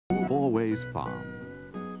Fourways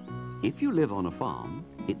Farm. If you live on a farm,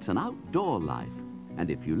 it's an outdoor life.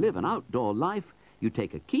 And if you live an outdoor life, you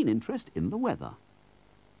take a keen interest in the weather.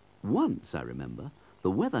 Once, I remember,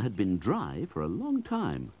 the weather had been dry for a long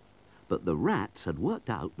time, but the rats had worked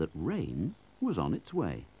out that rain was on its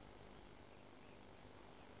way.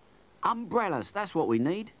 Umbrellas, that's what we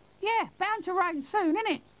need. Yeah, bound to rain soon,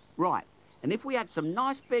 innit? Right, and if we had some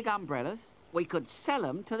nice big umbrellas, we could sell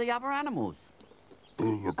them to the other animals.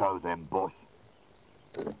 Here you go then, boss.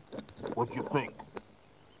 What do you think?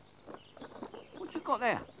 What you got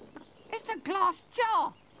there? It's a glass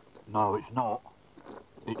jar. No, it's not.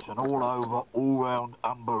 It's an all-over, all-round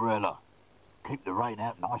umbrella. Keep the rain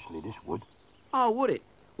out nicely, this would. Oh, would it?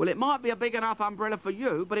 Well, it might be a big enough umbrella for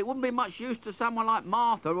you, but it wouldn't be much use to someone like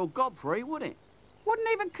Martha or Godfrey, would it? Wouldn't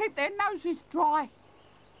even keep their noses dry.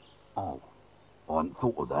 Oh, I hadn't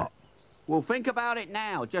thought of that. Well, think about it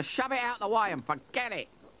now. Just shove it out the way and forget it.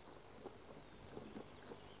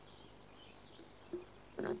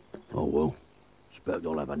 Oh, well, expect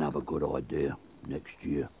I'll have another good idea next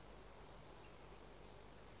year.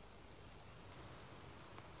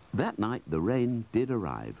 That night the rain did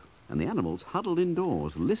arrive, and the animals huddled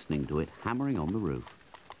indoors listening to it hammering on the roof.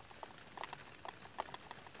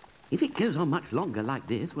 If it goes on much longer like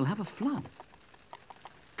this, we'll have a flood.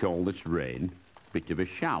 Call this rain. Bit of a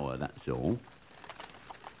shower, that's all.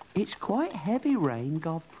 It's quite heavy rain,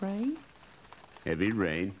 Godfrey. Heavy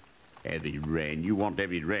rain? Heavy rain. You want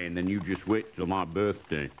heavy rain, then you just wait till my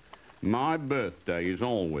birthday. My birthday is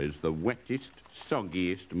always the wettest,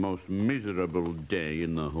 soggiest, most miserable day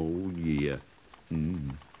in the whole year.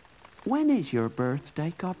 When is your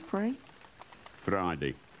birthday, Godfrey?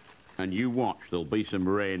 Friday. And you watch, there'll be some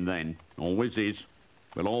rain then. Always is.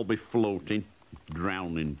 We'll all be floating,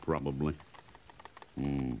 drowning probably.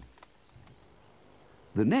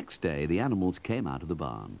 The next day the animals came out of the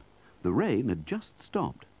barn. The rain had just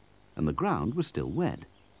stopped, and the ground was still wet.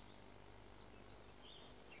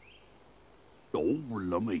 Oh,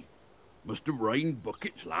 lummy. Must have rained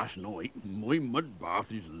buckets last night. My mud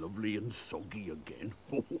bath is lovely and soggy again.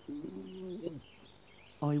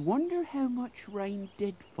 I wonder how much rain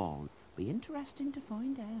did fall. Be interesting to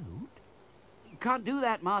find out. Can't do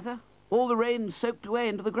that, Martha. All the rain's soaked away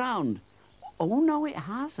into the ground. Oh, no, it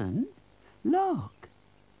hasn't. Look.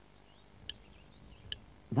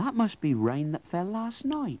 That must be rain that fell last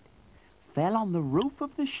night. Fell on the roof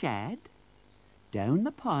of the shed, down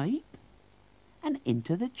the pipe, and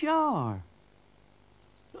into the jar.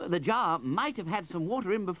 The jar might have had some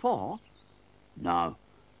water in before. No,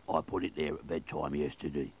 I put it there at bedtime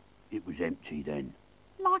yesterday. It was empty then.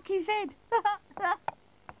 Like his head.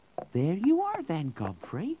 There you are then,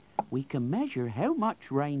 Godfrey. We can measure how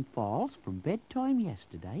much rain falls from bedtime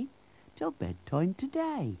yesterday till bedtime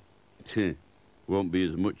today. Won't be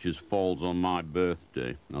as much as falls on my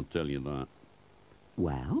birthday, I'll tell you that.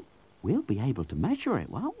 Well, we'll be able to measure it,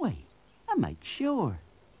 won't we? And make sure.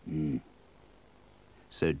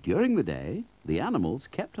 So during the day, the animals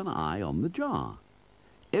kept an eye on the jar.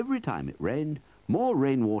 Every time it rained, more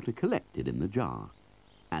rainwater collected in the jar.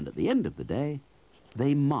 And at the end of the day,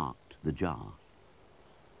 they marked the jar.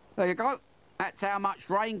 There you go. That's how much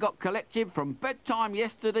rain got collected from bedtime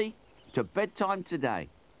yesterday to bedtime today.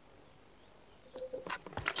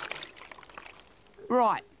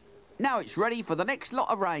 Right, now it's ready for the next lot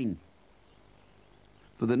of rain.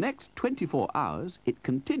 For the next 24 hours, it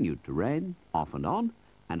continued to rain, off and on,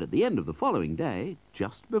 and at the end of the following day,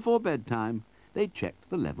 just before bedtime, they checked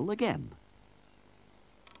the level again.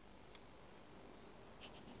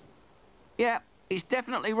 Yeah, it's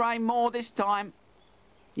definitely rained more this time.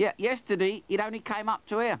 Yeah, yesterday it only came up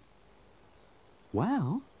to here.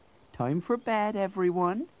 Well, time for bed,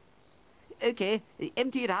 everyone. OK,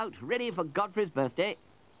 empty it out, ready for Godfrey's birthday.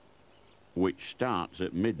 Which starts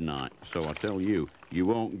at midnight, so I tell you, you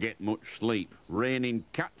won't get much sleep. Raining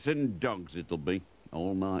cats and dogs it'll be,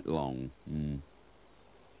 all night long.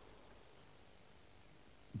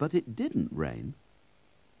 But it didn't rain.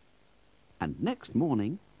 And next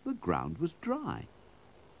morning, the ground was dry.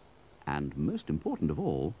 And most important of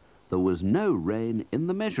all, there was no rain in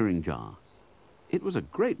the measuring jar. It was a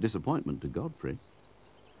great disappointment to Godfrey.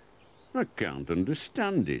 I can't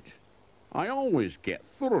understand it. I always get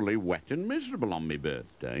thoroughly wet and miserable on my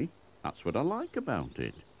birthday. That's what I like about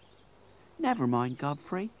it. Never mind,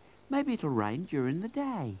 Godfrey. Maybe it'll rain during the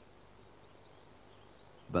day.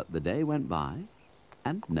 But the day went by,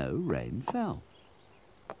 and no rain fell.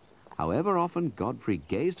 However often Godfrey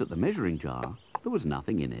gazed at the measuring jar, there was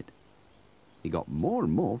nothing in it. He got more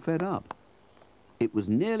and more fed up. It was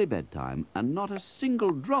nearly bedtime, and not a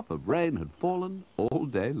single drop of rain had fallen all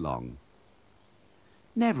day long.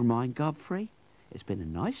 Never mind, Godfrey. It's been a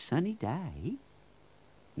nice sunny day.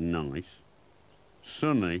 Nice.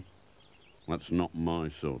 Sunny. That's not my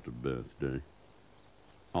sort of birthday.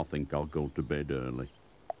 I think I'll go to bed early.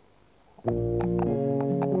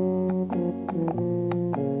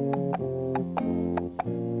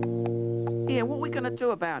 Yeah, what are we going to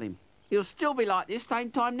do about him? He'll still be like this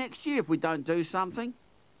same time next year if we don't do something.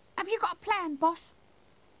 Have you got a plan, boss?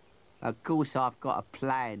 Of course I've got a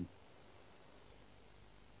plan.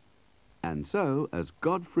 And so, as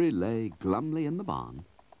Godfrey lay glumly in the barn,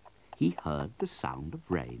 he heard the sound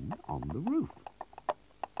of rain on the roof.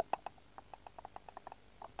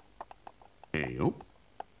 Hey-up.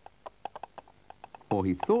 Or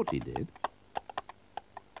he thought he did.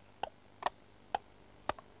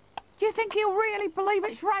 Do you think he'll really believe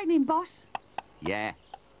it's raining, boss? Yeah.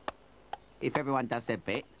 If everyone does their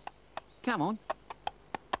bit. Come on.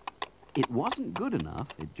 It wasn't good enough,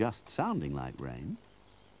 it just sounding like rain.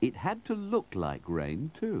 It had to look like rain,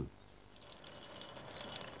 too.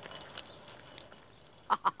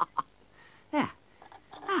 There.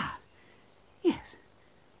 Ah, yes.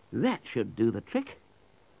 That should do the trick.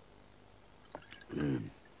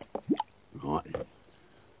 Right.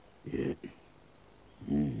 Yeah.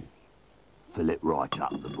 Fill it right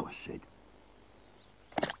up, the boss said.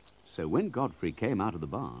 So when Godfrey came out of the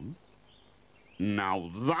barn, Now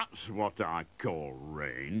that's what I call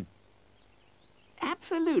rain.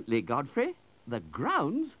 Absolutely, Godfrey. The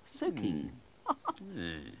ground's soaking.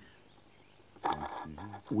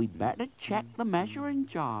 We'd better check the measuring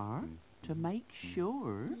jar to make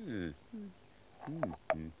sure.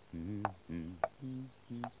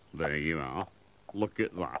 There you are. Look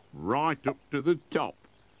at that, right up to the top.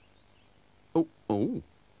 oh,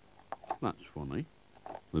 that's funny.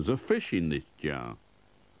 There's a fish in this jar.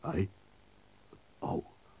 Eh?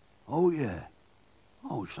 Oh, yeah.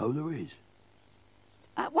 Oh, so there is.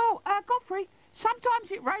 Godfrey,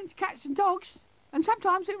 sometimes it rains cats and dogs, and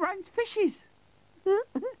sometimes it rains fishes.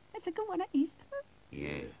 That's a good one, that is.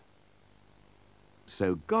 Yeah.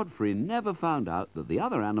 So Godfrey never found out that the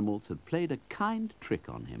other animals had played a kind trick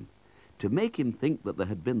on him to make him think that there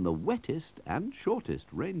had been the wettest and shortest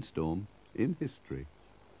rainstorm in history.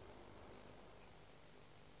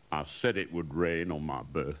 I said it would rain on my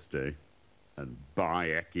birthday, and by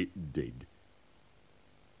heck it did.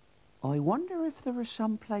 I wonder if there are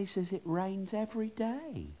some places it rains every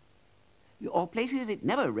day. Or places it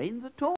never rains at all.